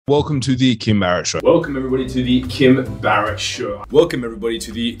Welcome to the Kim Barrett Show. Welcome everybody to the Kim Barrett Show. Welcome everybody to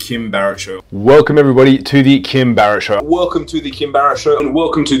the Kim Barrett Show. Welcome everybody to the Kim Barrett Show. Welcome to the Kim Barrett Show. And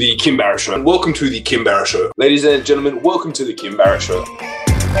welcome to the Kim Barrett Show. And welcome to the Kim Barrett Show. Ladies and gentlemen, welcome to the Kim Barrett Show.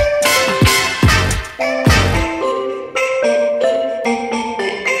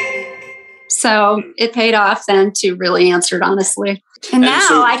 So it paid off then to really answer it honestly. And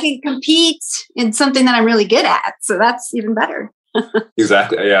now I can compete in something that I'm really good at. So that's even better.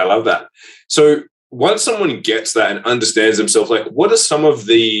 Exactly. Yeah, I love that. So once someone gets that and understands themselves, like what are some of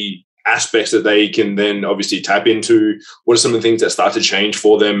the aspects that they can then obviously tap into? What are some of the things that start to change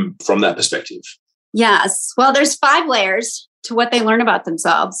for them from that perspective? Yes. Well, there's 5 layers to what they learn about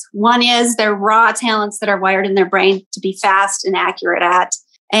themselves. One is their raw talents that are wired in their brain to be fast and accurate at.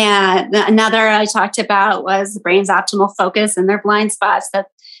 And another I talked about was the brain's optimal focus and their blind spots that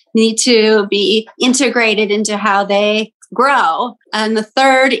need to be integrated into how they grow. And the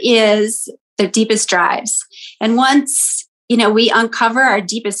third is their deepest drives. And once, we uncover our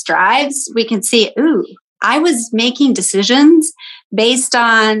deepest drives, we can see, I was making decisions based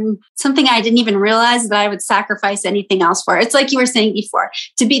on something I didn't even realize that I would sacrifice anything else for. It's like you were saying before,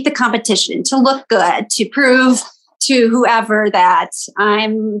 to beat the competition, to look good, to prove to whoever that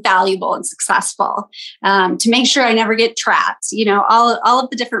I'm valuable and successful, to make sure I never get trapped, all of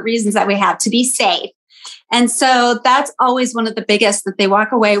the different reasons that we have to be safe. And so that's always one of the biggest that they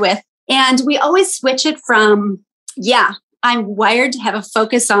walk away with. And we always switch it from, I'm wired to have a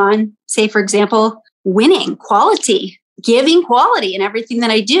focus on, say, for example, winning, quality, giving quality in everything that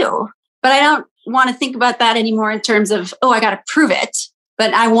I do. But I don't want to think about that anymore in terms of, I got to prove it.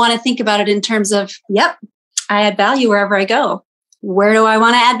 But I want to think about it in terms of, I add value wherever I go. Where do I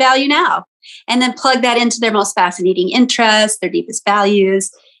want to add value now? And then plug that into their most fascinating interests, their deepest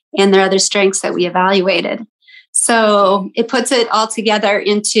values, and their other strengths that we evaluated. So it puts it all together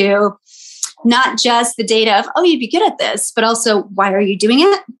into not just the data of, you'd be good at this, but also why are you doing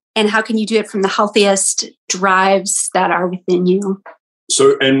it? And how can you do it from the healthiest drives that are within you?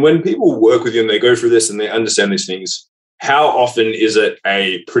 So, and when people work with you and they go through this and they understand these things, how often is it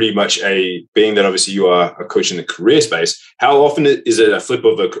being that obviously you are a coach in the career space, how often is it a flip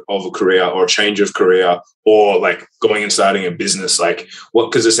of a career or a change of career or like going and starting a business? Like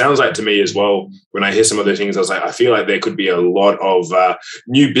what, because it sounds like to me as well, when I hear some other things, I was like, I feel like there could be a lot of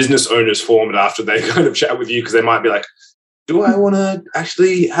new business owners formed after they kind of chat with you, because they might be like, do I want to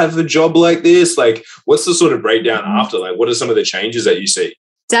actually have a job like this? Like, what's the sort of breakdown after? Like, what are some of the changes that you see?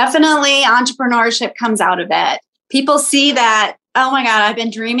 Definitely entrepreneurship comes out of it. People see that, oh my God, I've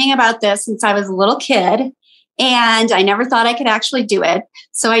been dreaming about this since I was a little kid, and I never thought I could actually do it.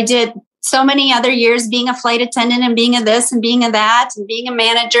 So I did so many other years being a flight attendant and being a this and being a that and being a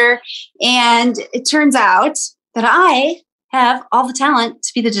manager. And it turns out that I have all the talent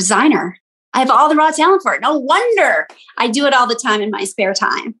to be the designer. I have all the raw talent for it. No wonder I do it all the time in my spare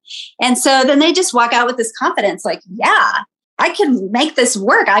time. And so then they just walk out with this confidence, like, I can make this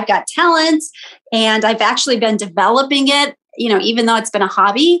work. I've got talents, and I've actually been developing it. Even though it's been a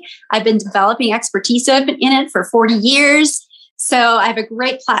hobby, I've been developing expertise in it for 40 years. So I have a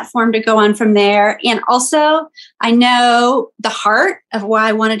great platform to go on from there. And also, I know the heart of what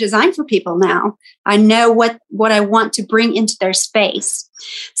I want to design for people now. I know what I want to bring into their space.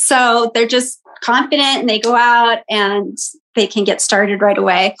 So they're just confident and they go out and they can get started right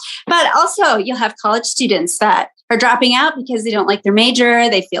away. But also, you'll have college students that are dropping out because they don't like their major,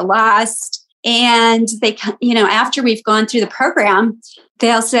 they feel lost. And they, after we've gone through the program,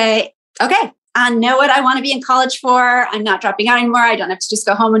 they'll say, okay, I know what I want to be in college for. I'm not dropping out anymore. I don't have to just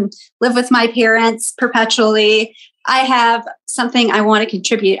go home and live with my parents perpetually. I have something I want to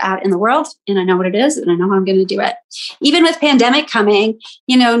contribute out in the world, and I know what it is, and I know how I'm going to do it. Even with pandemic coming,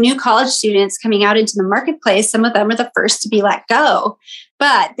 new college students coming out into the marketplace, some of them are the first to be let go.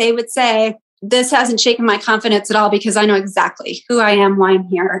 But they would say, this hasn't shaken my confidence at all because I know exactly who I am, why I'm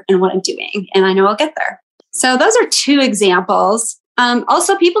here, and what I'm doing. And I know I'll get there. So those are 2 examples.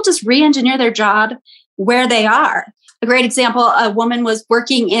 Also, people just re-engineer their job where they are. A great example, a woman was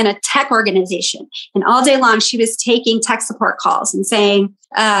working in a tech organization, and all day long she was taking tech support calls and saying,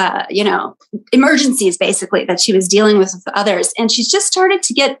 emergencies basically that she was dealing with others. And she's just started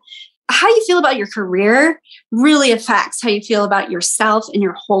to get how you feel about your career really affects how you feel about yourself and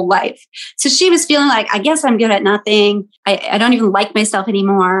your whole life. So she was feeling like, I guess I'm good at nothing. I don't even like myself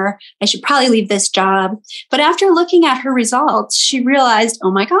anymore. I should probably leave this job. But after looking at her results, she realized,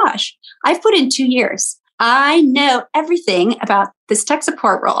 oh my gosh, I've put in 2 years. I know everything about this tech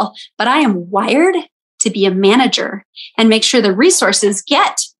support role, but I am wired to be a manager and make sure the resources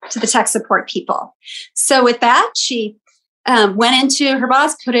get to the tech support people. So with that, she went into her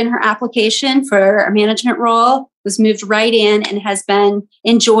boss, put in her application for a management role, was moved right in, and has been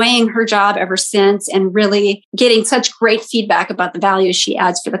enjoying her job ever since and really getting such great feedback about the value she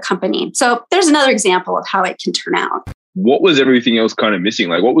adds for the company. So there's another example of how it can turn out. What was everything else kind of missing?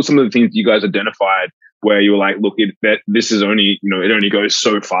 Like, what were some of the things you guys identified where you were like, look, this is only, it only goes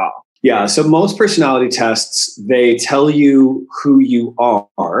so far? Yeah. So most personality tests, they tell you who you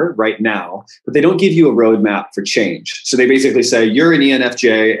are right now, but they don't give you a roadmap for change. So they basically say, you're an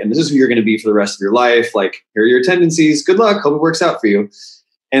ENFJ and this is who you're going to be for the rest of your life. Like, here are your tendencies. Good luck. Hope it works out for you.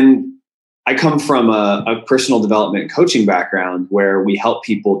 And I come from a personal development coaching background where we help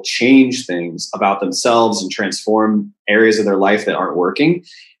people change things about themselves and transform areas of their life that aren't working.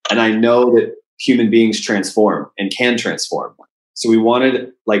 And I know that human beings transform and can transform. So we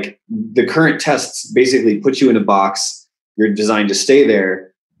wanted, like, the current tests basically put you in a box. You're designed to stay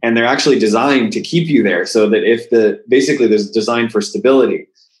there, and they're actually designed to keep you there. So that basically there's designed for stability,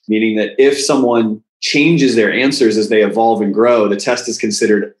 meaning that if someone changes their answers as they evolve and grow, the test is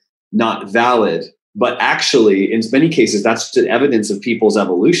considered not valid. But actually, in many cases, that's the evidence of people's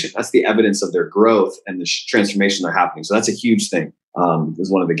evolution. That's the evidence of their growth and the transformation they're happening. So that's a huge thing. Is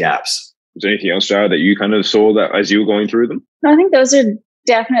one of the gaps. Was there anything else, Sarah, that you kind of saw that as you were going through them? I think those are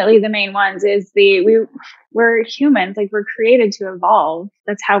definitely the main ones. We're humans, like, we're created to evolve.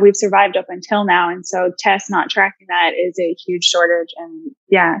 That's how we've survived up until now. And so tests not tracking that is a huge shortage. And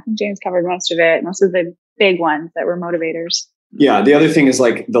yeah, I think James covered most of it, most of the big ones that were motivators. Yeah. The other thing is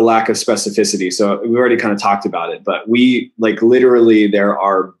like the lack of specificity. So we already kind of talked about it, but literally there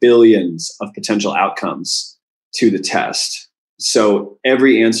are billions of potential outcomes to the test. So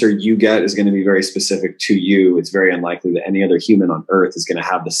every answer you get is going to be very specific to you. It's very unlikely that any other human on Earth is going to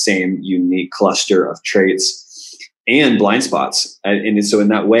have the same unique cluster of traits and blind spots. And so in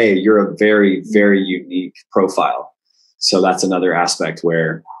that way, you're a very, very unique profile. So that's another aspect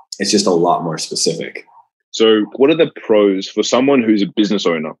where it's just a lot more specific. So what are the pros for someone who's a business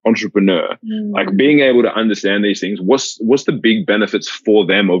owner, entrepreneur, like being able to understand these things? What's the big benefits for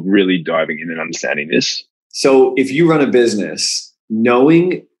them of really diving in and understanding this? So if you run a business,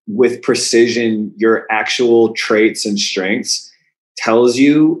 knowing with precision your actual traits and strengths tells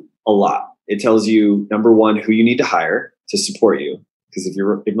you a lot. It tells you, number one, who you need to hire to support you. Because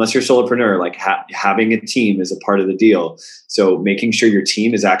unless you're a solopreneur, like having a team is a part of the deal. So making sure your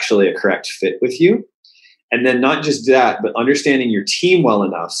team is actually a correct fit with you. And then not just that, but understanding your team well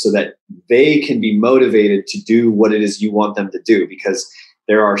enough so that they can be motivated to do what it is you want them to do. Because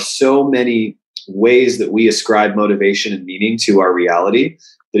there are so many ways that we ascribe motivation and meaning to our reality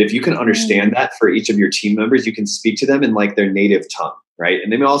that if you can understand that for each of your team members, you can speak to them in like their native tongue, right?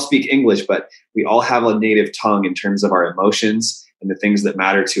 And they may all speak English, but we all have a native tongue in terms of our emotions and the things that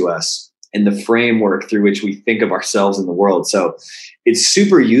matter to us and the framework through which we think of ourselves in the world. So it's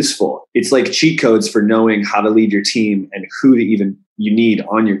super useful. It's like cheat codes for knowing how to lead your team and who you need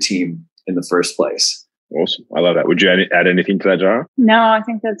on your team in the first place. Awesome. I love that. Would you add anything to that, Jara? No, I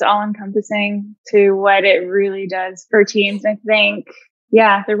think that's all encompassing to what it really does for teams. I think,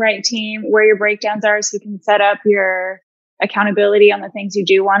 the right team, where your breakdowns are, so you can set up your accountability on the things you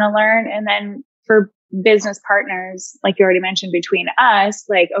do want to learn. And then for business partners, like you already mentioned, between us,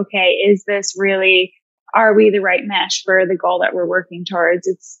 like, okay, is this really, are we the right mesh for the goal that we're working towards?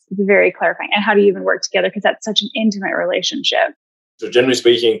 It's very clarifying. And how do you even work together? Because that's such an intimate relationship. So generally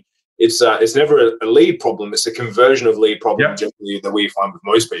speaking, it's never a lead problem. It's a conversion of lead problem generally that we find with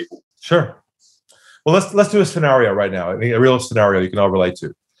most people. Sure. Well, let's do a scenario right now. I think a real scenario you can all relate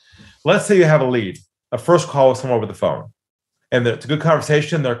to. Let's say you have a lead, a first call with someone over the phone, and it's a good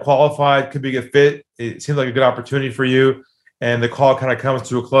conversation. They're qualified, could be a good fit. It seems like a good opportunity for you, and the call kind of comes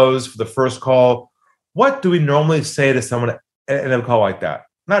to a close for the first call. What do we normally say to someone in a call like that?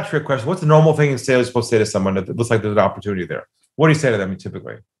 Not a trick question. What's the normal thing you're supposed to say to someone that looks like there's an opportunity there? What do you say to them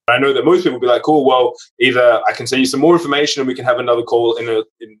typically? I know that most people will be like, cool, well, either I can send you some more information and we can have another call in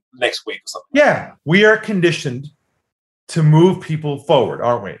next week or something. Yeah, we are conditioned to move people forward,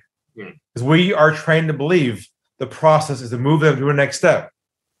 aren't we? Because we are trained to believe the process is to move them to the next step.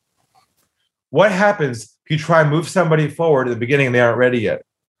 What happens if you try and move somebody forward at the beginning and they aren't ready yet?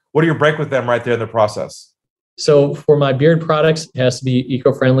 What do you break with them right there in the process? So for my beard products, it has to be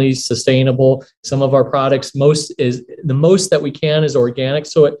eco-friendly, sustainable. Some of our products, the most that we can is organic.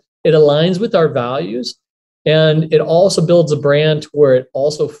 So it aligns with our values. And it also builds a brand to where it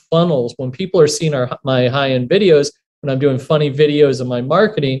also funnels. When people are seeing my high-end videos, when I'm doing funny videos of my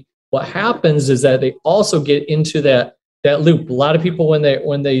marketing, what happens is that they also get into that loop. A lot of people,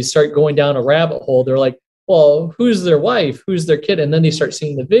 when they start going down a rabbit hole, they're like, well, who's their wife? Who's their kid? And then they start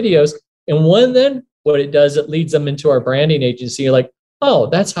seeing the videos. And what it does, it leads them into our branding agency. You're like, oh,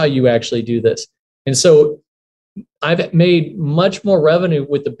 that's how you actually do this. And so I've made much more revenue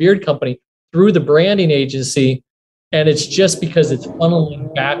with the beard company through the branding agency. And it's just because it's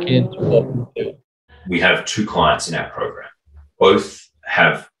funneling back into what we do. We have 2 clients in our program. Both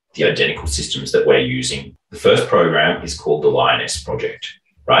have the identical systems that we're using. The first program is called the Lioness Project,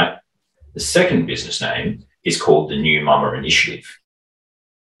 right? The second business name is called the New Mama Initiative.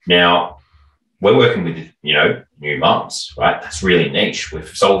 Now, we're working with, new mums, right? That's really niche. We're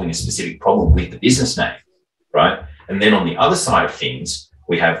solving a specific problem with the business name, right? And then on the other side of things,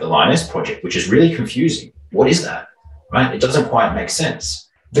 we have the Lioness Project, which is really confusing. What is that, right? It doesn't quite make sense.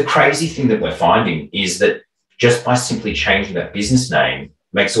 The crazy thing that we're finding is that just by simply changing that business name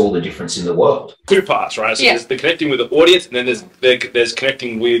makes all the difference in the world. 2 parts, right? So there's the connecting with the audience, and then there's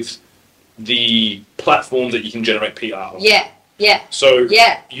connecting with the platforms that you can generate PR on. Yeah. So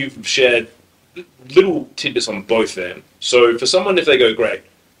you've shared little tidbits on both them. So for someone, if they go, great,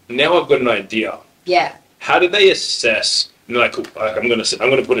 now I've got an idea. Yeah. How do they assess? And they're like, cool, I'm going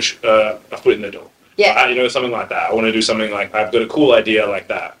to put a foot in the door. Yeah. Something like that. I want to do something like, I've got a cool idea like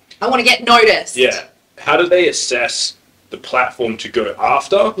that. I want to get noticed. Yeah. How do they assess the platform to go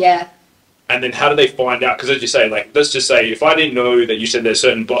after? Yeah. And then how do they find out? Because as you say, like, let's just say if I didn't know that you said there's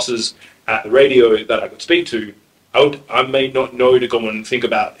certain bosses at the radio that I could speak to, I may not know to go and think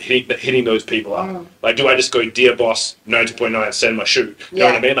about hitting those people up. Like, do I just go, dear boss, 92.9, send my shoe? You know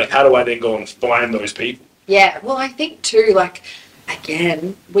what I mean? Like, how do I then go and find those people? Yeah. Well, I think too, like,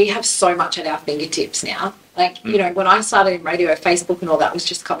 again, we have so much at our fingertips now. Like, when I started in radio, Facebook and all that was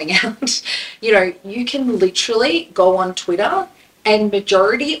just coming out, you can literally go on Twitter, and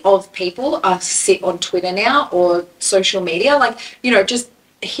majority of people sit on Twitter now or social media. Like, just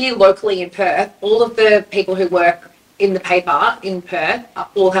here locally in Perth, all of the people who work in the paper in Perth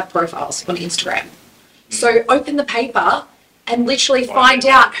all have profiles on Instagram. So open the paper and literally find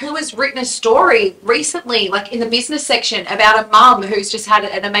out who has written a story recently, like in the business section, about a mum who's just had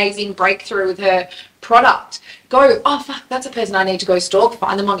an amazing breakthrough with her product. Go, oh, fuck, that's a person I need to go stalk,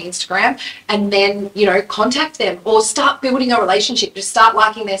 find them on Instagram, and then, contact them, or start building a relationship. Just start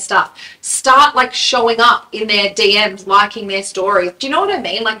liking their stuff. Start, like, showing up in their DMs, liking their stories. Do you know what I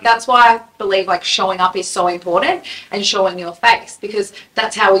mean? Like, that's why I believe, like, showing up is so important, and showing your face, because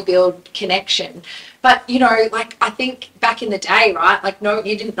that's how we build connection. But, like, I think back in the day, right, like, no,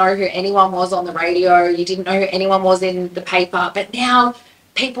 you didn't know who anyone was on the radio, you didn't know who anyone was in the paper, but now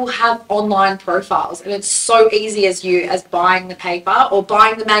people have online profiles, and it's so easy as buying the paper or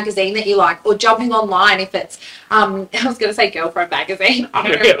buying the magazine that you like, or jumping online if it's I was going to say Girlfriend magazine. I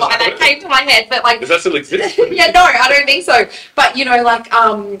don't know why that came to my head, but like, does that still exist? Yeah, no, I don't think so. But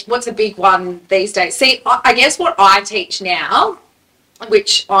like what's a big one these days? See, I guess what I teach now,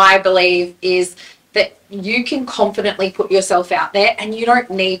 which I believe is that you can confidently put yourself out there, and you don't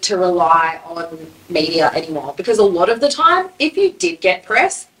need to rely on media anymore, because a lot of the time, if you did get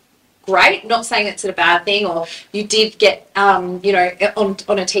press, great, not saying it's a bad thing, or you did get on a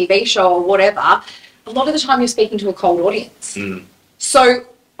TV show or whatever, a lot of the time you're speaking to a cold audience. So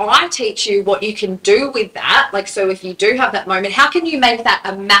I teach you what you can do with that. Like, so if you do have that moment, how can you make that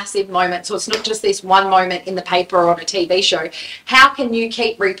a massive moment? So it's not just this one moment in the paper or on a TV show. How can you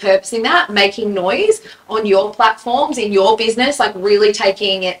keep repurposing that, making noise on your platforms, in your business, like really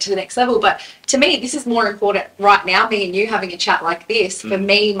taking it to the next level? But to me, this is more important right now, me and you having a chat like this, for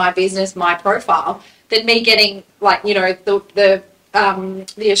me, my business, my profile, than me getting like, the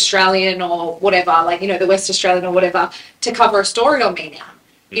Australian or whatever, like, the West Australian or whatever, to cover a story on me now.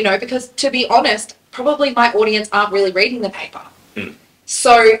 Because to be honest, probably my audience aren't really reading the paper.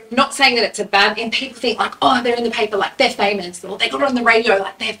 So not saying that it's a bad thing. People think like, oh, they're in the paper, like they're famous, or they got it on the radio,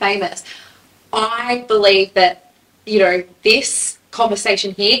 like they're famous. I believe that, this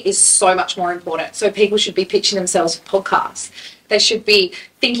conversation here is so much more important. So people should be pitching themselves for podcasts. They should be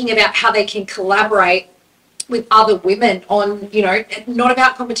thinking about how they can collaborate with other women on, not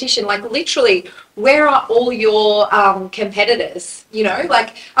about competition, like literally, where are all your competitors,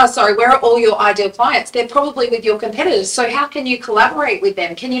 where are all your ideal clients? They're probably with your competitors. So how can you collaborate with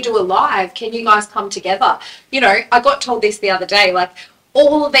them? Can you do a live? Can you guys come together? I got told this the other day, like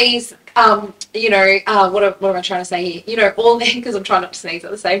all of these, what am I trying to say here? All these, because I'm trying not to sneeze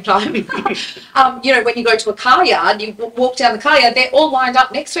at the same time. When you go to a car yard, you walk down the car yard, they're all lined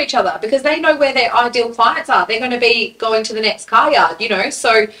up next to each other because they know where their ideal clients are. They're going to be going to the next car yard,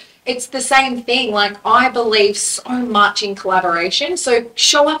 So it's the same thing. Like, I believe so much in collaboration. So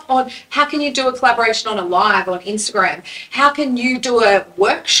show up on, how can you do a collaboration on a live on Instagram? How can you do a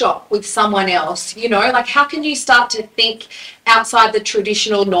workshop with someone else? You know, like, how can you start to think outside the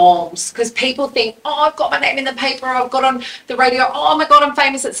traditional norms? Because people think, oh, I've got my name in the paper, I've got on the radio, oh my God, I'm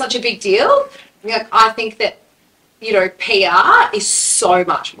famous, it's such a big deal. Like, I think that, you know, PR is so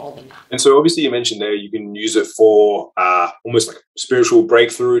much more than that. And so obviously you mentioned there you can use it for almost like spiritual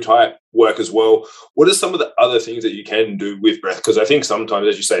breakthrough type work as well. What are some of the other things that you can do with breath? Because I think sometimes,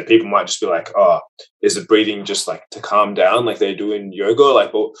 as you say, people might just be like, oh, is the breathing just like to calm down like they do in yoga?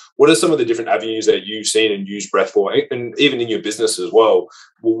 Like, well, what are some of the different avenues that you've seen and used breath for, and even in your business as well?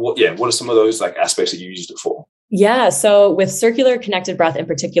 What are some of those like aspects that you used it for? Yeah. So with circular connected breath in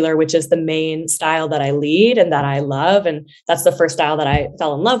particular, which is the main style that I lead and that I love, and that's the first style that I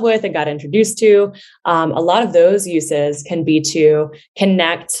fell in love with and got introduced to, a lot of those uses can be to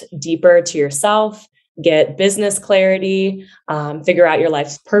connect deeper to yourself, get business clarity, figure out your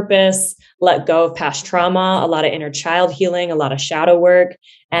life's purpose, let go of past trauma, a lot of inner child healing, a lot of shadow work.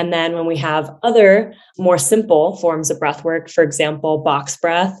 And then when we have other more simple forms of breath work, for example, box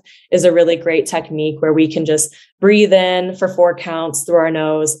breath is a really great technique where we can just breathe in for 4 counts through our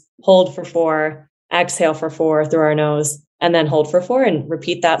nose, hold for 4, exhale for 4 through our nose, and then hold for 4 and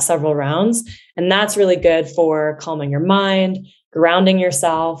repeat that several rounds. And that's really good for calming your mind, grounding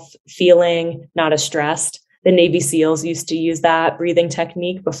yourself, feeling not as stressed. The Navy SEALs used to use that breathing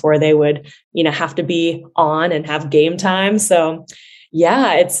technique before they would, have to be on and have game time. So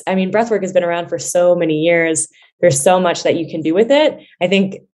yeah, breathwork has been around for so many years. There's so much that you can do with it. I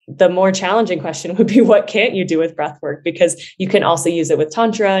think the more challenging question would be, what can't you do with breathwork? Because you can also use it with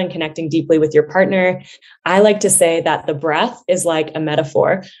Tantra and connecting deeply with your partner. I like to say that the breath is like a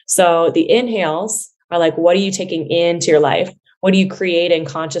metaphor. So the inhales are like, what are you taking into your life? What are you creating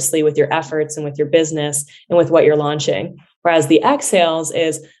consciously with your efforts and with your business and with what you're launching? Whereas the exhales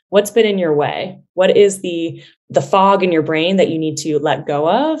is what's been in your way? What is the fog in your brain that you need to let go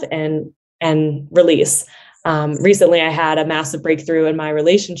of and release? Recently, I had a massive breakthrough in my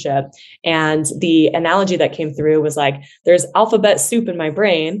relationship. And the analogy that came through was like, there's alphabet soup in my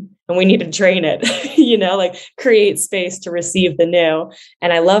brain and we need to drain it, like create space to receive the new.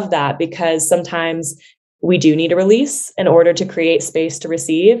 And I love that because sometimes we do need a release in order to create space to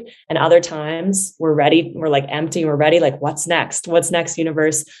receive. And other times we're ready, we're like empty, we're ready, like what's next? What's next,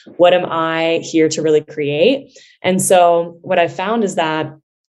 universe? What am I here to really create? And so what I found is that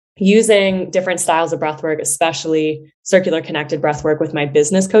using different styles of breathwork, especially circular connected breathwork with my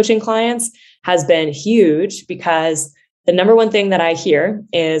business coaching clients, has been huge because the number one thing that I hear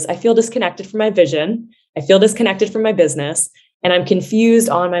is I feel disconnected from my vision. I feel disconnected from my business, and I'm confused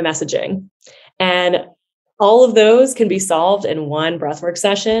on my messaging. And all of those can be solved in one breathwork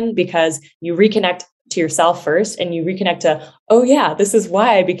session because you reconnect to yourself first and you reconnect to, oh yeah, this is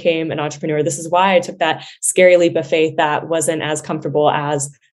why I became an entrepreneur. This is why I took that scary leap of faith that wasn't as comfortable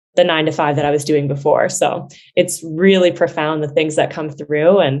as the 9-to-5 that I was doing before. So it's really profound, the things that come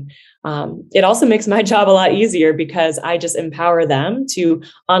through. And it also makes my job a lot easier because I just empower them to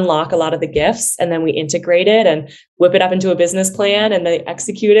unlock a lot of the gifts, and then we integrate it and whip it up into a business plan and they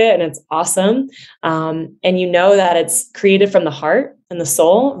execute it, and it's awesome. And that it's created from the heart and the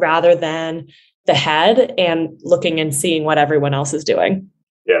soul rather than the head and looking and seeing what everyone else is doing.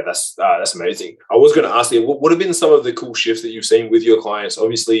 Yeah, that's amazing. I was going to ask you, what have been some of the cool shifts that you've seen with your clients?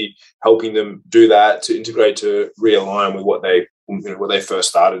 Obviously, helping them do that, to integrate, to realign with what they first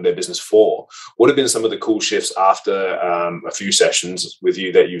started their business for. What have been some of the cool shifts after a few sessions with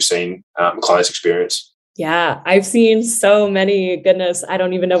you that you've seen clients experience? Yeah, I've seen so many. Goodness, I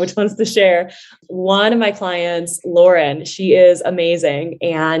don't even know which ones to share. One of my clients, Lauren, she is amazing.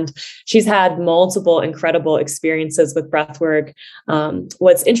 And she's had multiple incredible experiences with breathwork.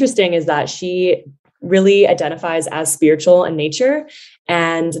 What's interesting is that she really identifies as spiritual in nature,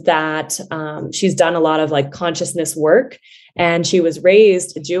 and that she's done a lot of like consciousness work. And she was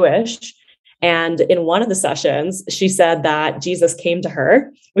raised Jewish. And in one of the sessions, she said that Jesus came to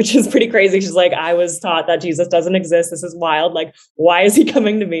her, which is pretty crazy. She's like, I was taught that Jesus doesn't exist. This is wild. Like, why is he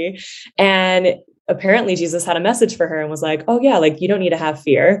coming to me? And apparently Jesus had a message for her and was like, oh yeah, like you don't need to have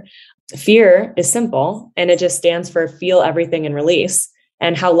fear. Fear is simple, and it just stands for feel everything and release.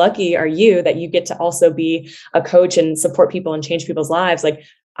 And how lucky are you that you get to also be a coach and support people and change people's lives? Like,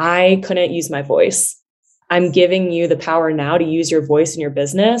 I couldn't use my voice. I'm giving you the power now to use your voice in your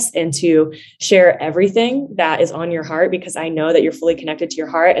business and to share everything that is on your heart, because I know that you're fully connected to your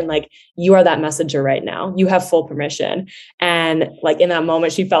heart and like you are that messenger right now. You have full permission. And like in that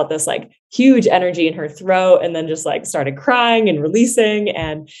moment, she felt this like huge energy in her throat and then just like started crying and releasing.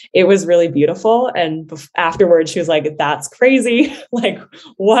 And it was really beautiful. And afterwards, she was like, that's crazy. Like,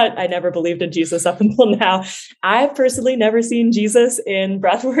 what? I never believed in Jesus up until now. I've personally never seen Jesus in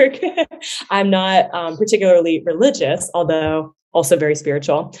breathwork. I'm not particularly religious, although also very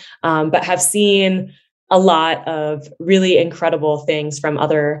spiritual, but have seen a lot of really incredible things from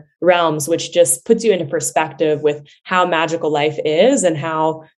other realms, which just puts you into perspective with how magical life is and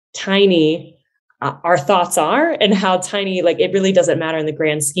how tiny our thoughts are and how tiny, like it really doesn't matter in the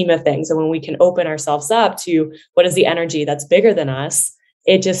grand scheme of things. And when we can open ourselves up to what is the energy that's bigger than us,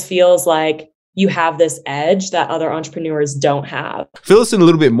 it just feels like you have this edge that other entrepreneurs don't have. Fill us in a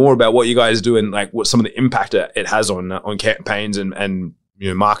little bit more about what you guys do and like what some of the impact it has on campaigns and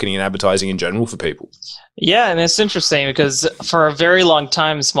marketing and advertising in general for people. Yeah, and it's interesting because for a very long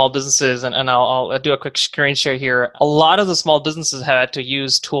time, small businesses, and I'll do a quick screen share here, a lot of the small businesses had to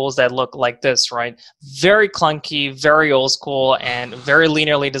use tools that look like this, right? Very clunky, very old school, and very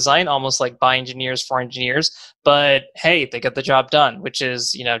linearly designed, almost like by engineers for engineers. But hey, they get the job done, which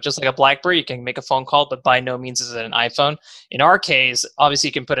is, just like a BlackBerry, you can make a phone call, but by no means is it an iPhone. In our case, obviously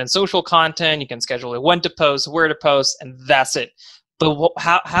you can put in social content, you can schedule it when to post, where to post, and that's it. But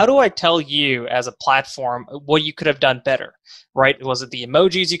how do I tell you as a platform what you could have done better, right? Was it the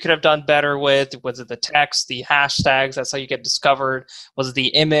emojis you could have done better with? Was it the text, the hashtags? That's how you get discovered. Was it the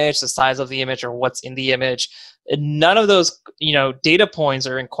image, the size of the image, or what's in the image? None of those, data points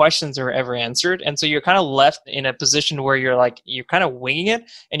or in questions are ever answered. And so you're kind of left in a position where you're kind of winging it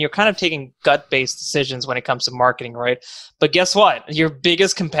and you're kind of taking gut-based decisions when it comes to marketing, right? But guess what? Your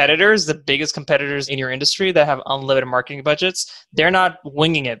biggest competitors, the biggest competitors in your industry that have unlimited marketing budgets, they're not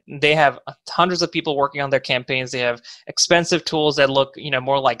winging it. They have hundreds of people working on their campaigns. They have expensive tools that look,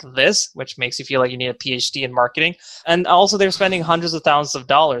 more like this, which makes you feel like you need a PhD in marketing. And also they're spending hundreds of thousands of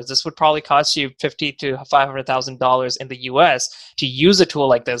dollars. This would probably cost you $50,000 to $500,000 in the US to use a tool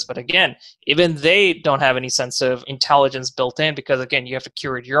like this. But again, even they don't have any sense of intelligence built in because, again, you have to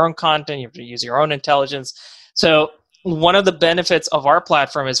curate your own content, you have to use your own intelligence. So one of the benefits of our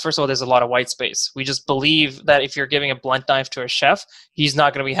platform is, first of all, there's a lot of white space. We just believe that if you're giving a blunt knife to a chef, he's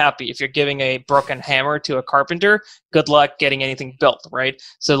not going to be happy. If you're giving a broken hammer to a carpenter, good luck getting anything built, right?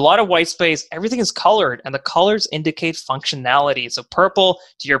 So a lot of white space, everything is colored, and the colors indicate functionality. So purple,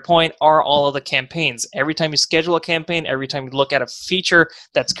 to your point, are all of the campaigns. Every time you schedule a campaign, every time you look at a feature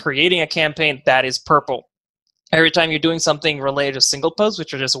that's creating a campaign, that is purple. Every time you're doing something related to single posts,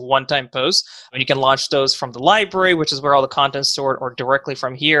 which are just one-time posts, and you can launch those from the library, which is where all the content's stored, or directly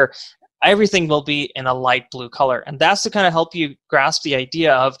from here, everything will be in a light blue color. And that's to kind of help you grasp the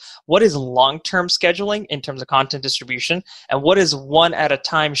idea of what is long-term scheduling in terms of content distribution and what is one at a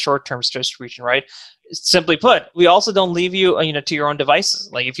time short-term distribution, right? Simply put, we also don't leave you, to your own devices.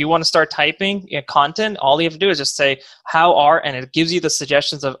 Like if you want to start typing content, all you have to do is just say, how are, and it gives you the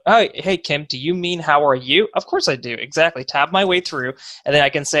suggestions of, oh, hey, Kim, do you mean how are you? Of course I do. Exactly. Tab my way through. And then I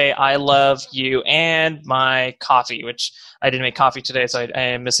can say, I love you and my coffee, which I didn't make coffee today, so I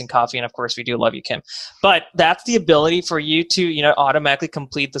am missing coffee. And of course, we do love you, Kim. But that's the ability for you to, automatically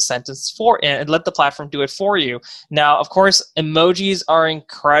complete the sentence and let the platform do it for you. Now, of course, emojis are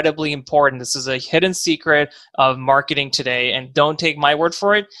incredibly important. This is a hidden secret of marketing today. And don't take my word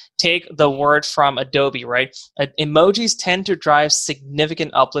for it. Take the word from Adobe, right? Emojis tend to drive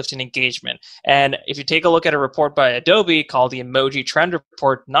significant uplift in engagement. And if you take a look at a report by Adobe called the Emoji Trend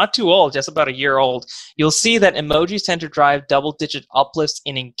Report, not too old, just about a year old, you'll see that emojis tend to drive double-digit uplifts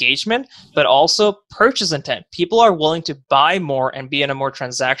in engagement, but also purchase intent. People are willing to buy more and be in a more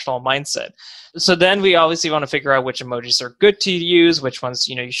transactional mindset. So then we obviously want to figure out which emojis are good to use, which ones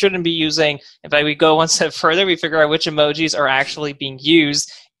you shouldn't be using. In fact, we go one step further, we figure out which emojis are actually being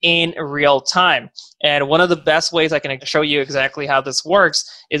used in real time. And one of the best ways I can show you exactly how this works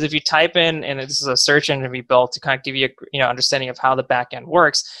is if you type in, and this is a search engine we built to kind of give you a understanding of how the back end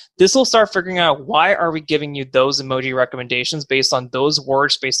works, this will start figuring out why are we giving you those emoji recommendations based on those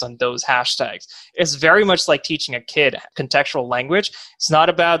words, based on those hashtags. It's very much like teaching a kid contextual language. It's not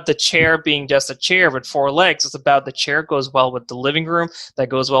about the chair being just a chair with 4 legs. It's about the chair goes well with the living room, that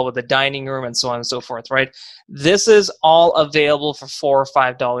goes well with the dining room, and so on and so forth, right? This is all available for $4 or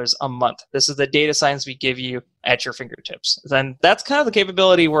 $5 a month. This is the data science we give you at your fingertips. Then that's kind of the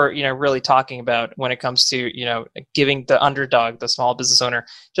capability we're really talking about when it comes to giving the underdog, the small business owner,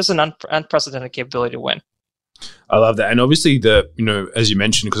 just an unprecedented capability to win. I love that. And obviously as you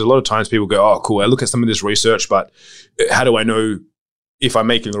mentioned, because a lot of times people go, oh, cool, I look at some of this research, but how do I know if I'm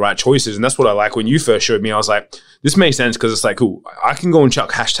making the right choices? And that's what I like. When you first showed me, I was like, this makes sense because it's like, cool, I can go and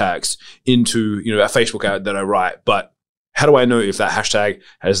chuck hashtags into a Facebook ad that I write, but How do I know if that hashtag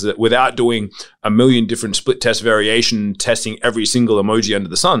has that, without doing a million different split test variation, testing every single emoji under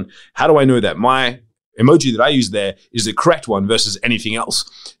the sun? How do I know that my emoji that I use there is the correct one versus anything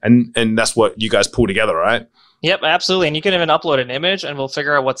else? And that's what you guys pull together, right? Yep, absolutely. And you can even upload an image and we'll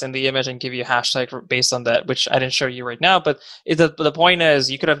figure out what's in the image and give you a hashtag based on that, which I didn't show you right now. But the point is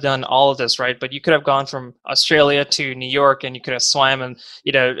you could have done all of this, right? But you could have gone from Australia to New York and you could have swam and,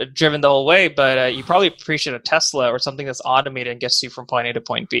 driven the whole way. But you probably appreciate a Tesla or something that's automated and gets you from point A to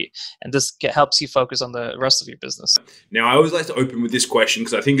point B. And this helps you focus on the rest of your business. Now, I always like to open with this question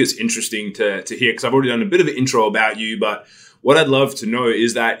because I think it's interesting to hear, because I've already done a bit of an intro about you, but what I'd love to know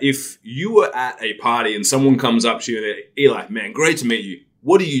is that if you were at a party and someone comes up to you and they're, Eli, man, great to meet you.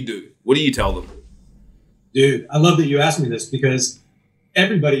 What do you do? What do you tell them? Dude, I love that you asked me this, because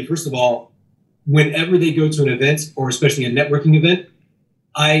everybody, first of all, whenever they go to an event or especially a networking event,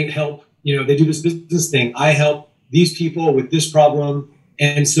 I help, they do this business thing. I help these people with this problem.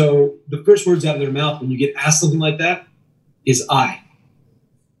 And so the first words out of their mouth when you get asked something like that is I.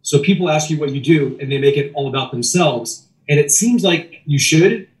 So people ask you what you do and they make it all about themselves. And it seems like you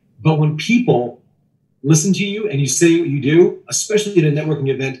should, but when people listen to you and you say what you do, especially at a networking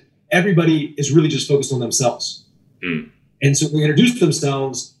event, everybody is really just focused on themselves. And so they introduce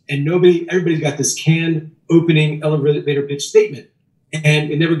themselves and everybody's got this canned opening elevator pitch statement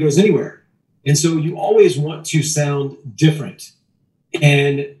and it never goes anywhere. And so you always want to sound different.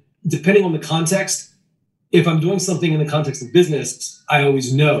 And depending on the context, if I'm doing something in the context of business, I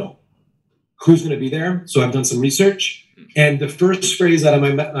always know who's going to be there. So I've done some research. And the first phrase out of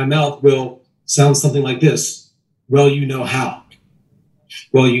my mouth will sound something like this. Well, you know how.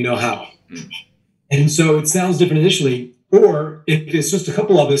 Well, you know how. And so it sounds different initially. Or if it's just a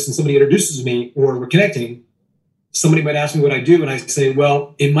couple of us and somebody introduces me or we're connecting, somebody might ask me what I do. And I say,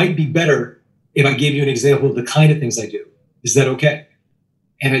 well, it might be better if I gave you an example of the kind of things I do. Is that okay?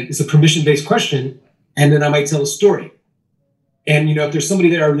 And it's a permission-based question. And then I might tell a story. And, if there's somebody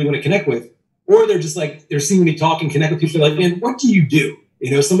there I really want to connect with, or they're just like, they're seeing me talk and connect with people, they're like, man, what do you do?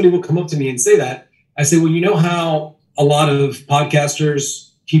 Somebody will come up to me and say that. I say, well, how a lot of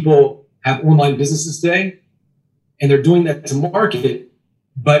podcasters, people have online businesses today, and they're doing that to market,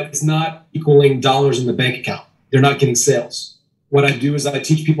 but it's not equaling dollars in the bank account. They're not getting sales. What I do is I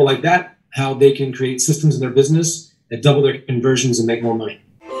teach people like that how they can create systems in their business that double their conversions and make more money.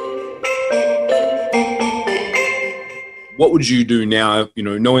 What would you do now,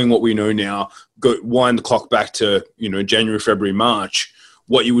 knowing what we know now, wind the clock back to, January, February, March,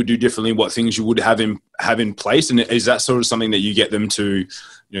 what you would do differently, what things you would have in place? And is that sort of something that you get them to,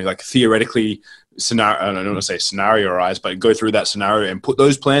 theoretically I don't want to say scenario-ize, but go through that scenario and put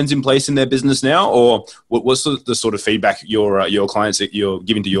those plans in place in their business now? Or what's the sort of feedback your clients that you're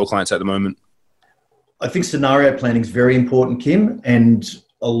giving to your clients at the moment? I think scenario planning is very important, Kim, and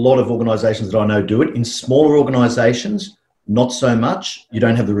a lot of organizations that I know do it. In smaller organizations, not so much. You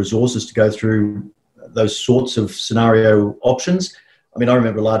don't have the resources to go through those sorts of scenario options. I mean, I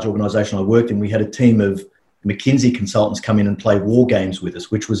remember a large organization I worked in, we had a team of McKinsey consultants come in and play war games with us,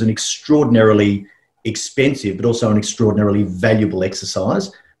 which was an extraordinarily expensive, but also an extraordinarily valuable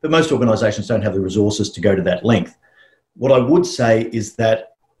exercise. But most organizations don't have the resources to go to that length. What I would say is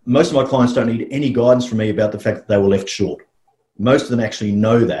that most of my clients don't need any guidance from me about the fact that they were left short. Most of them actually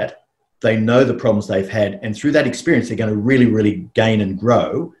know that. They know the problems they've had, and through that experience, they're going to really, really gain and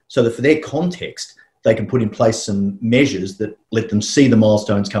grow so that for their context, they can put in place some measures that let them see the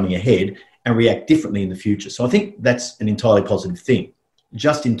milestones coming ahead and react differently in the future. So I think that's an entirely positive thing.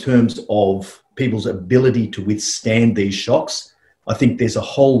 Just in terms of people's ability to withstand these shocks, I think there's a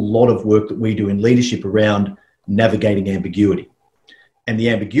whole lot of work that we do in leadership around navigating ambiguity. And the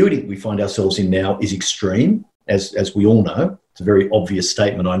ambiguity that we find ourselves in now is extreme, as we all know. It's a very obvious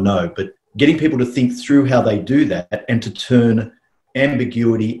statement, I know, but getting people to think through how they do that and to turn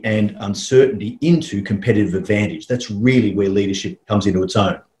ambiguity and uncertainty into competitive advantage. That's really where leadership comes into its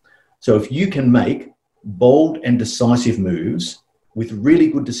own. So if you can make bold and decisive moves with really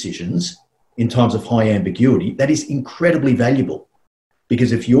good decisions in times of high ambiguity, that is incredibly valuable.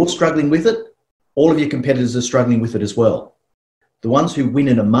 Because if you're struggling with it, all of your competitors are struggling with it as well. The ones who win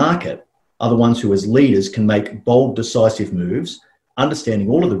in a market are the ones who, as leaders, can make bold, decisive moves, understanding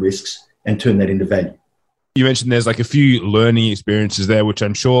all of the risks and turn that into value. You mentioned there's like a few learning experiences there, which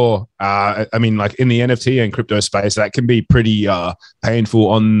I'm sure, like in the NFT and crypto space, that can be pretty painful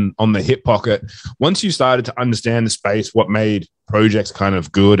on the hip pocket. Once you started to understand the space, what made projects kind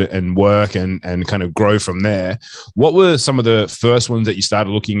of good and work and kind of grow from there, what were some of the first ones that you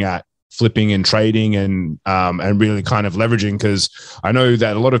started looking at flipping and trading and really kind of leveraging? Because I know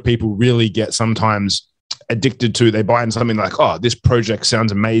that a lot of people really get sometimes addicted to, they buy into something like, oh, this project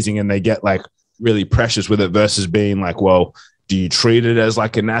sounds amazing, and they get like really precious with it, versus being like, well, do you treat it as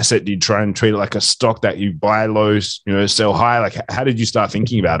like an asset? Do you try and treat it like a stock that you buy low, sell high? Like, how did you start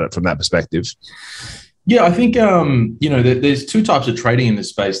thinking about it from that perspective? Yeah, I think, there's two types of trading in this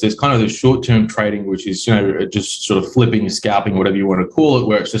space. There's kind of the short-term trading, which is, just sort of flipping, scalping, whatever you want to call it,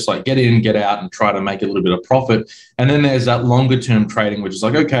 where it's just like get in, get out, and try to make a little bit of profit. And then there's that longer-term trading, which is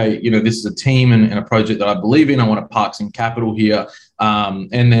like, okay, this is a team and a project that I believe in. I want to park some capital here.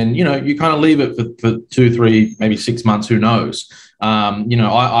 And then, you kind of leave it for 2, 3, maybe 6 months, who knows?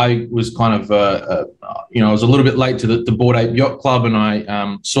 I was kind of, I was a little bit late to the Bored Ape Yacht Club, and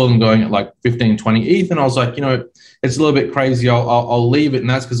I saw them going at like 15, 20 ETH. And I was like, it's a little bit crazy. I'll leave it. And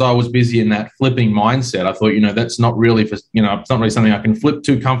that's because I was busy in that flipping mindset. I thought, that's not really for, it's not really something I can flip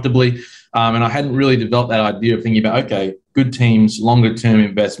too comfortably. And I hadn't really developed that idea of thinking about, okay, good teams, longer term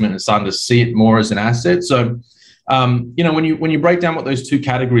investment, and starting to see it more as an asset. So, when you break down what those two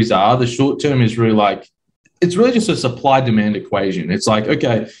categories are, the short term is really like, it's really just a supply-demand equation. It's like,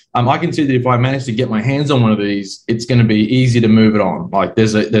 okay, I can see that if I manage to get my hands on one of these, it's going to be easy to move it on. Like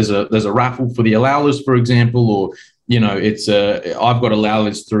there's a raffle for the allow list, for example, or I've got allow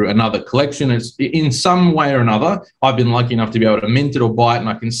list through another collection. It's in some way or another, I've been lucky enough to be able to mint it or buy it, and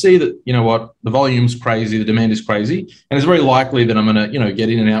I can see that the volume's crazy, the demand is crazy, and it's very likely that I'm going to get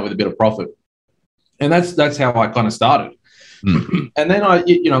in and out with a bit of profit. And that's how I kind of started. And then I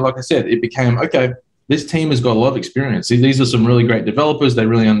like I said, it became okay. This team has got a lot of experience. These are some really great developers. They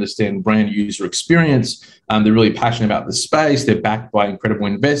really understand brand user experience. They're really passionate about the space. They're backed by incredible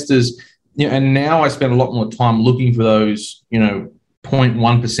investors. And now I spend a lot more time looking for those,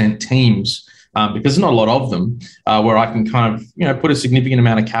 0.1% teams because there's not a lot of them where I can kind of, put a significant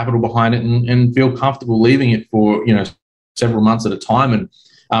amount of capital behind it and feel comfortable leaving it for, several months at a time.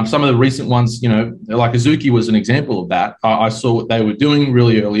 And some of the recent ones, like Azuki was an example of that. I saw what they were doing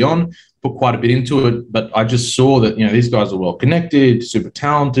really early on, put quite a bit into it, but I just saw that, these guys are well connected, super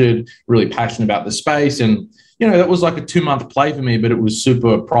talented, really passionate about the space. And, that was like a 2-month play for me, but it was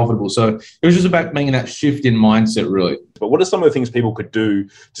super profitable. So it was just about making that shift in mindset, really. But what are some of the things people could do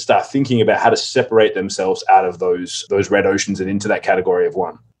to start thinking about how to separate themselves out of those red oceans and into that category of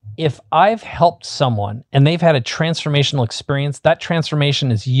one? If I've helped someone and they've had a transformational experience, that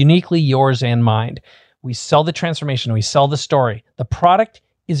transformation is uniquely yours and mine. We sell the transformation, we sell the story. The product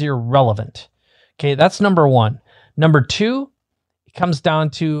is irrelevant. Okay, that's number one. Number two, it comes down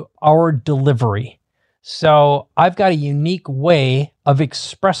to our delivery. So I've got a unique way of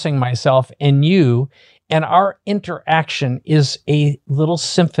expressing myself and you, and our interaction is a little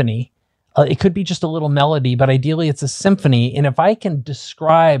symphony. It could be just a little melody, but ideally it's a symphony. And if I can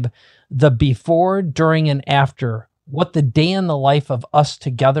describe the before, during, and after, what the day in the life of us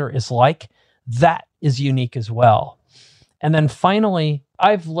together is like, that is unique as well. And then finally,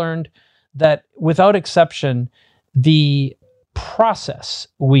 I've learned that without exception, the process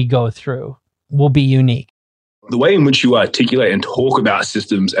we go through will be unique. The way in which you articulate and talk about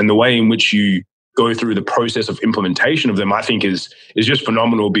systems and the way in which you go through the process of implementation of them, I think is just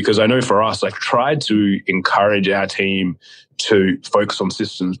phenomenal, because I know for us, I've tried to encourage our team to focus on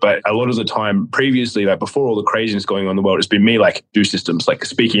systems. But a lot of the time previously, like before all the craziness going on in the world, it's been me like do systems, like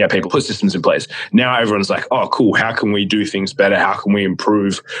speaking at people, put systems in place. Now everyone's like, oh, cool. How can we do things better? How can we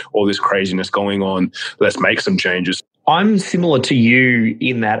improve all this craziness going on? Let's make some changes. I'm similar to you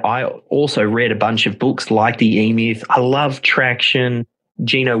in that I also read a bunch of books like The E-Myth. I love Traction.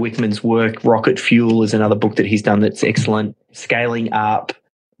 Gino Wickman's work, Rocket Fuel, is another book that he's done that's excellent. Scaling Up,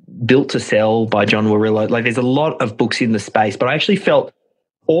 Built to Sell by John Warillo. Like there's a lot of books in the space, but I actually felt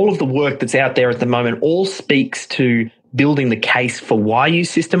all of the work that's out there at the moment all speaks to building the case for why you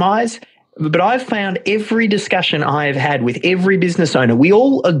systemize. But I've found every discussion I have had with every business owner, we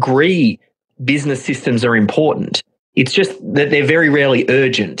all agree business systems are important. It's just that they're very rarely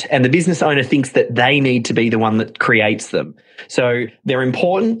urgent, and the business owner thinks that they need to be the one that creates them. So they're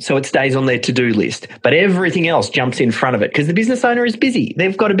important, so it stays on their to-do list. But everything else jumps in front of it because the business owner is busy.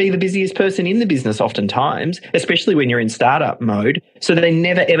 They've got to be the busiest person in the business oftentimes, especially when you're in startup mode. So they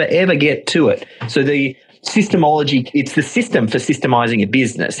never, ever, ever get to it. So the systemology, it's the system for systemizing a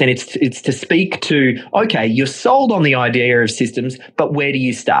business. And it's to speak to, okay, you're sold on the idea of systems, but where do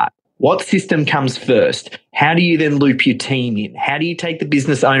you start? What system comes first? How do you then loop your team in? How do you take the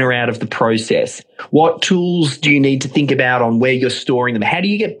business owner out of the process? What tools do you need to think about on where you're storing them? How do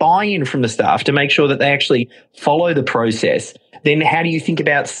you get buy-in from the staff to make sure that they actually follow the process? Then how do you think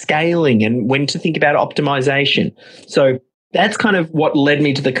about scaling and when to think about optimization? So that's kind of what led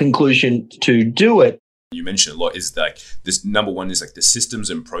me to the conclusion to do it. you mentioned a lot is like this. Number one is like the systems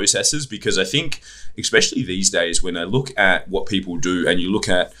and processes, because I think especially these days when I look at what people do and you look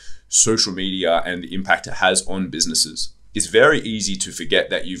at social media and the impact it has on businesses, it's very easy to forget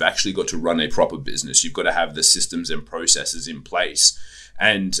that you've actually got to run a proper business. You've got to have the systems and processes in place.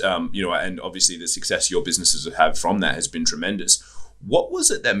 And, and obviously the success your businesses have from that has been tremendous. What was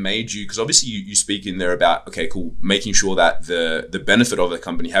it that made you, because obviously you speak in there about, okay, cool, making sure that the benefit of the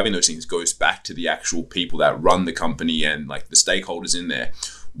company, having those things goes back to the actual people that run the company and like the stakeholders in there.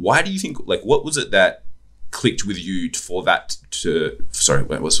 Why do you think, like, what was it that clicked with you for that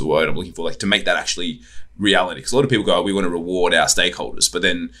what's the word I'm looking for? Like to make that actually reality? Because a lot of people go, we want to reward our stakeholders, but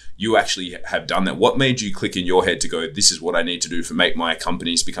then you actually have done that. What made you click in your head to go, this is what I need to do to make my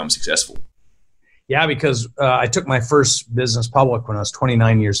companies become successful? Yeah, because I took my first business public when I was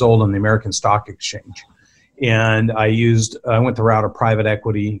 29 years old on the American Stock Exchange. And I went the route of private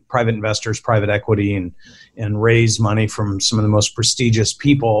equity, private investors, private equity, and raised money from some of the most prestigious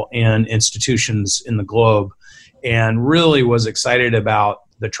people and institutions in the globe, and really was excited about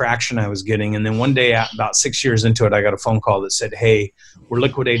the traction I was getting. And then one day, about 6 years into it, I got a phone call that said, "Hey, we're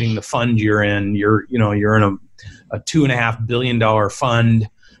liquidating the fund you're in. You're in a $2.5 billion fund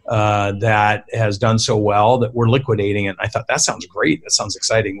that has done so well that we're liquidating it." And I thought, that sounds great. That sounds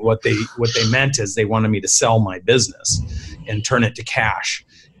exciting. What they meant is they wanted me to sell my business and turn it to cash.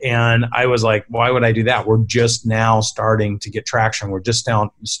 And I was like, why would I do that? We're just now starting to get traction. We're just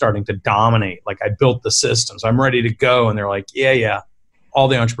now starting to dominate. Like, I built the systems. I'm ready to go. And they're like, yeah. All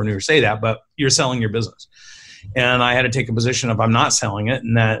the entrepreneurs say that, but you're selling your business. And I had to take a position of I'm not selling it.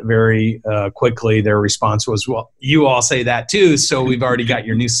 And that very quickly, their response was, well, you all say that too. So we've already got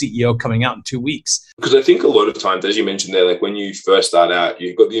your new CEO coming out in 2 weeks. Because I think a lot of times, as you mentioned there, like when you first start out,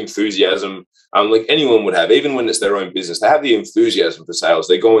 you've got the enthusiasm, like anyone would have, even when it's their own business, they have the enthusiasm for sales.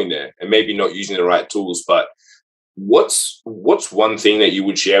 They're going there and maybe not using the right tools. But what's one thing that you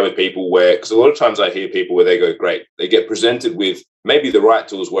would share with people where, because a lot of times I hear people where they go, great, they get presented with maybe the right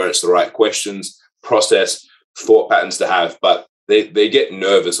tools where it's the right questions, process, thought patterns to have, but they get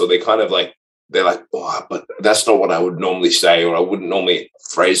nervous, or they're like, oh, but that's not what I would normally say, or I wouldn't normally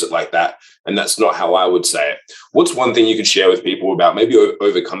phrase it like that, and that's not how I would say it. What's one thing you could share with people about maybe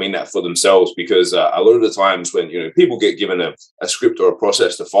overcoming that for themselves? Because a lot of the times when people get given a script or a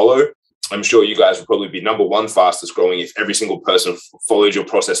process to follow, I'm sure you guys would probably be number one fastest growing if every single person followed your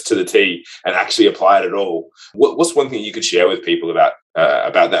process to the T and actually applied it all. What's one thing you could share with people about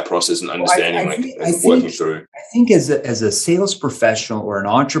that process and understanding, working through? I think as a sales professional or an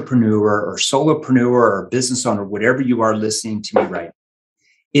entrepreneur or solopreneur or business owner, whatever you are listening to me right now,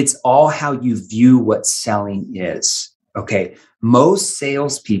 it's all how you view what selling is. Okay. Most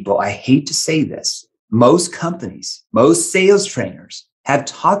salespeople, I hate to say this, most companies, most sales trainers have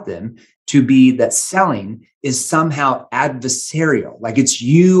taught them to be that selling is somehow adversarial. Like it's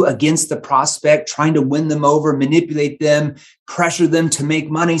you against the prospect, trying to win them over, manipulate them, pressure them to make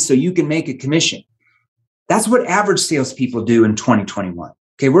money so you can make a commission. That's what average salespeople do in 2021.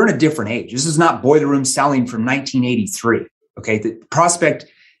 Okay, we're in a different age. This is not boiler room selling from 1983. Okay, the prospect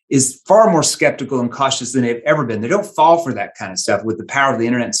is far more skeptical and cautious than they've ever been. They don't fall for that kind of stuff with the power of the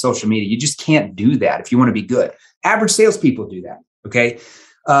internet and social media. You just can't do that if you want to be good. Average salespeople do that. Okay.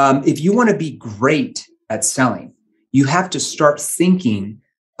 If you want to be great at selling, you have to start thinking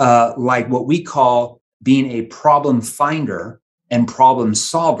like what we call being a problem finder and problem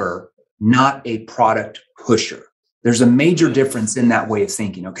solver, not a product pusher. There's a major difference in that way of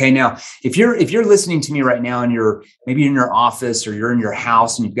thinking. Okay. Now, if you're listening to me right now and you're maybe in your office or you're in your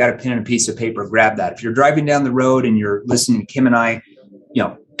house and you've got a pen and a piece of paper, grab that. If you're driving down the road and you're listening to Kim and I,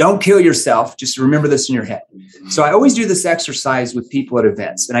 don't kill yourself. Just remember this in your head. So I always do this exercise with people at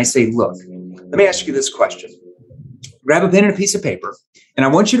events. And I say, look, let me ask you this question. Grab a pen and a piece of paper. And I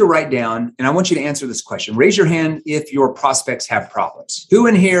want you to write down, and I want you to answer this question. Raise your hand if your prospects have problems. Who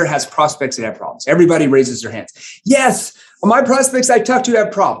in here has prospects that have problems? Everybody raises their hands. Yes, my prospects I talk to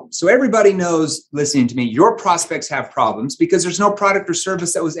have problems. So everybody knows, listening to me, your prospects have problems because there's no product or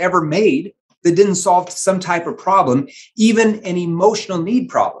service that was ever made that didn't solve some type of problem, even an emotional need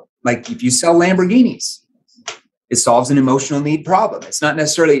problem. Like if you sell Lamborghinis, it solves an emotional need problem. It's not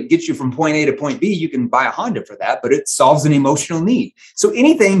necessarily, it gets you from point A to point B. You can buy a Honda for that, but it solves an emotional need. So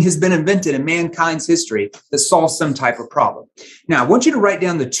anything has been invented in mankind's history that solves some type of problem. Now, I want you to write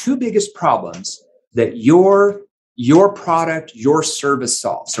down the two biggest problems that your product, your service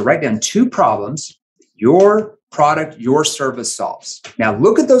solves. So write down two problems your product, your service solves. Now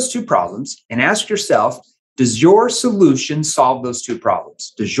look at those two problems and ask yourself, does your solution solve those two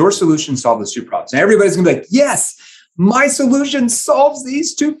problems? Does your solution solve those two problems? Now everybody's gonna be like, yes, My solution solves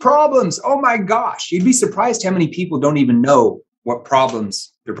these two problems. Oh my gosh. You'd be surprised how many people don't even know what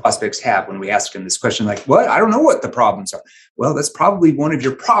problems their prospects have when we ask them this question, like, what? I don't know what the problems are. Well, that's probably one of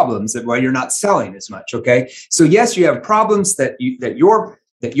your problems that why you're not selling as much. Okay. So yes, you have problems that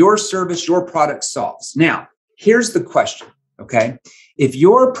your service, your product solves. Now, here's the question. Okay. If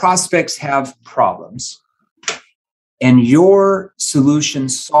your prospects have problems and your solution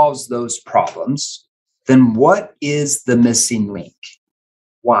solves those problems, then what is the missing link?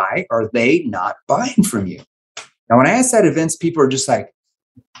 Why are they not buying from you? Now, when I ask that at events, people are just like,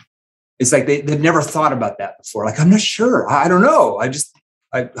 it's like they've never thought about that before. Like, I'm not sure. I don't know.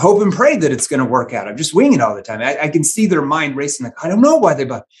 I hope and pray that it's going to work out. I'm just winging it all the time. I can see their mind racing. Like, I don't know why they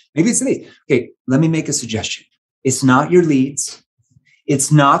buy. Maybe it's me. Okay, let me make a suggestion. It's not your leads.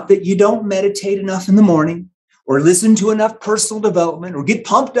 It's not that you don't meditate enough in the morning or listen to enough personal development or get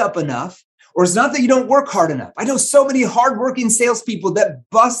pumped up enough. Or it's not that you don't work hard enough. I know so many hardworking salespeople that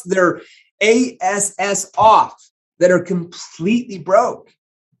bust their ASS off that are completely broke.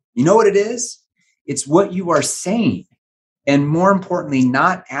 You know what it is? It's what you are saying. And more importantly,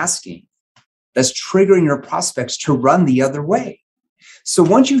 not asking. That's triggering your prospects to run the other way. So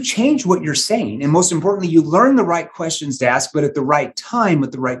once you change what you're saying, and most importantly, you learn the right questions to ask, but at the right time,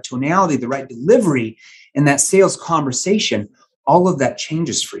 with the right tonality, the right delivery, in that sales conversation, all of that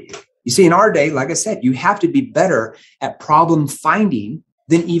changes for you. You see, in our day, like I said, you have to be better at problem finding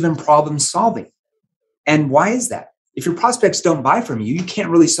than even problem solving. And why is that? If your prospects don't buy from you, you can't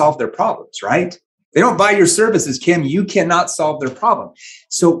really solve their problems, right? They don't buy your services, Kim. You cannot solve their problem.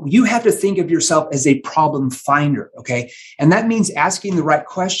 So you have to think of yourself as a problem finder, okay? And that means asking the right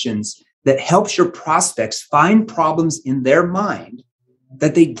questions that helps your prospects find problems in their mind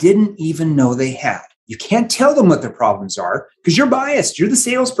that they didn't even know they had. You can't tell them what their problems are because you're biased. You're the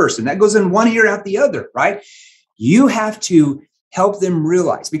salesperson. That goes in one ear out the other, right? You have to help them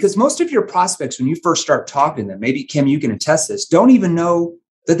realize, because most of your prospects, when you first start talking to them, maybe Kim, you can attest this, don't even know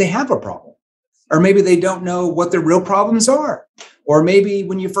that they have a problem. Or maybe they don't know what their real problems are. Or maybe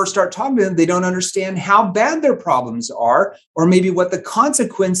when you first start talking to them, they don't understand how bad their problems are, or maybe what the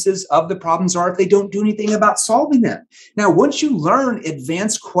consequences of the problems are if they don't do anything about solving them. Now, once you learn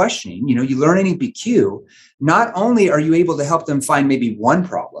advanced questioning, you learn NPQ, not only are you able to help them find maybe one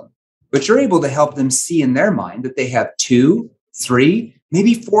problem, but you're able to help them see in their mind that they have 2, 3,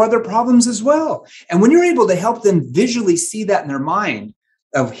 maybe 4 other problems as well. And when you're able to help them visually see that in their mind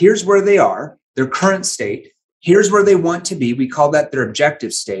of here's where they are, their current state, here's where they want to be. We call that their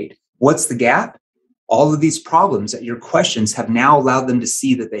objective state. What's the gap? All of these problems that your questions have now allowed them to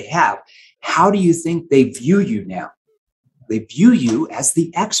see that they have. How do you think they view you now? They view you as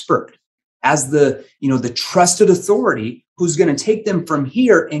the expert, as the trusted authority who's going to take them from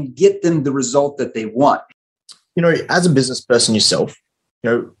here and get them the result that they want. As a business person yourself,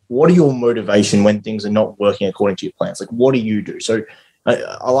 what are your motivation when things are not working according to your plans? Like, what do you do? So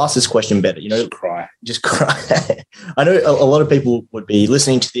I'll ask this question better. Just cry. I know a lot of people would be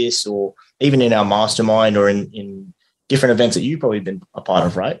listening to this, or even in our mastermind or in different events that you've probably been a part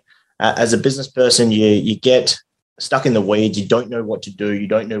of, right? As a business person, you get stuck in the weeds. You don't know what to do. You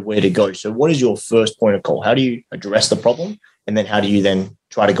don't know where to go. So what is your first point of call? How do you address the problem? And then how do you then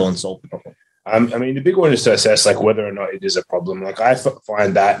try to go and solve the problem? The big one is to assess whether or not it is a problem. I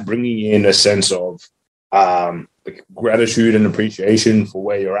find that bringing in a sense of gratitude and appreciation for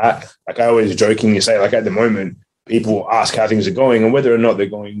where you're at. I always jokingly say, at the moment, people ask how things are going and whether or not they're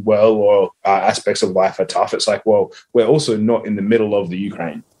going well, or aspects of life are tough. It's well, we're also not in the middle of the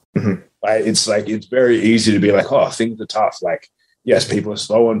Ukraine. Mm-hmm. It's very easy to be oh, things are tough. Yes, people are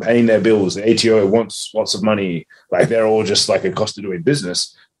slow on paying their bills. The ATO wants lots of money. They're all just a cost of doing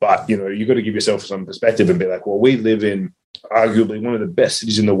business. But, you've got to give yourself some perspective and be well, we live in arguably one of the best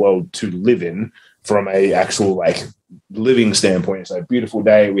cities in the world to live in from a actual living standpoint. It's a beautiful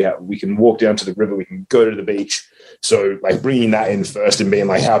day. We can walk down to the river. We can go to the beach. So bringing that in first and being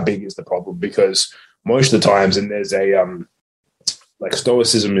how big is the problem? Because most of the times, and there's a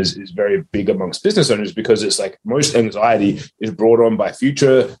stoicism is very big amongst business owners, because it's most anxiety is brought on by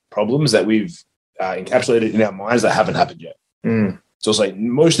future problems that we've encapsulated in our minds that haven't happened yet. Mm. So it's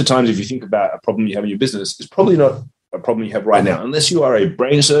most of the times, if you think about a problem you have in your business, it's probably not a problem you have right now, unless you are a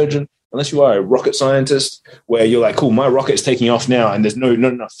brain surgeon, unless you are a rocket scientist, where you're cool, my rocket's taking off now and there's not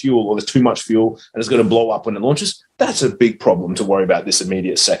enough fuel, or there's too much fuel and it's going to blow up when it launches. That's a big problem to worry about this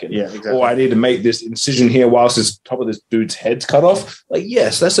immediate second. Yeah, exactly. Or I need to make this incision here whilst this top of this dude's head's cut off.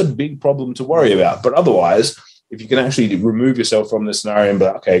 Yes, that's a big problem to worry about. But otherwise, if you can actually remove yourself from the scenario and be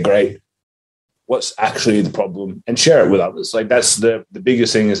okay, great. what's actually the problem and share it with others. Like that's the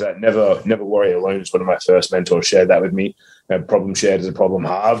biggest thing, is that never worry alone is one of my first mentors shared that with me. Problem shared is a problem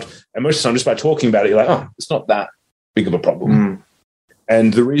halved. And most of the time, just by talking about it, you're like, oh, it's not that big of a problem.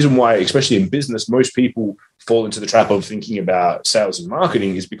 And the reason why, especially in business, most people fall into the trap of thinking about sales and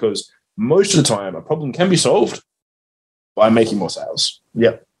marketing is because most of the time a problem can be solved by making more sales.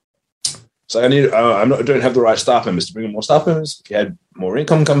 Yep. So I don't have the right staff members to bring in more staff members. If you had more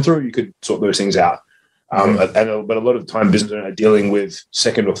income come through, you could sort those things out. But a lot of the time, business owners are dealing with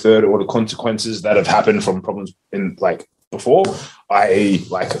second or third order consequences that have happened from problems in like before, i.e.,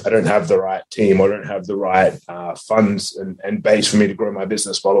 like I don't have the right team, or I don't have the right funds and base for me to grow my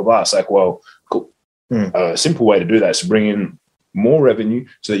business, blah, blah, blah. It's like, well, cool. A simple way to do that is to bring in more revenue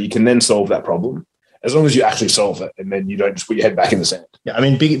so that you can then solve that problem, as long as you actually solve it and then you don't just put your head back in the sand. Yeah, I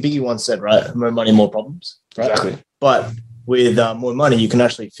mean, Biggie once said, right, more money, more problems. Right? Exactly. But with more money, you can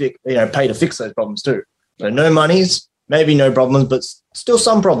actually pay to fix those problems too. So no monies, maybe no problems, but still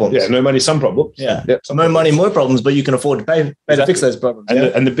some problems. Yeah, no money, some problems. Yeah, more money, more problems, but you can afford to pay to fix those problems.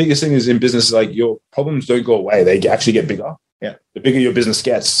 And the biggest thing is in business is like your problems don't go away; they actually get bigger. Yeah, the bigger your business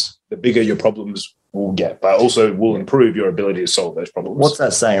gets, the bigger your problems will get, but also will improve your ability to solve those problems. What's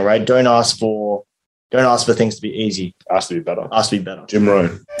that saying, right? Don't ask for things to be easy. Ask to be better. Ask to be better. Jim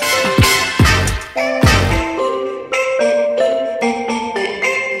Rohn.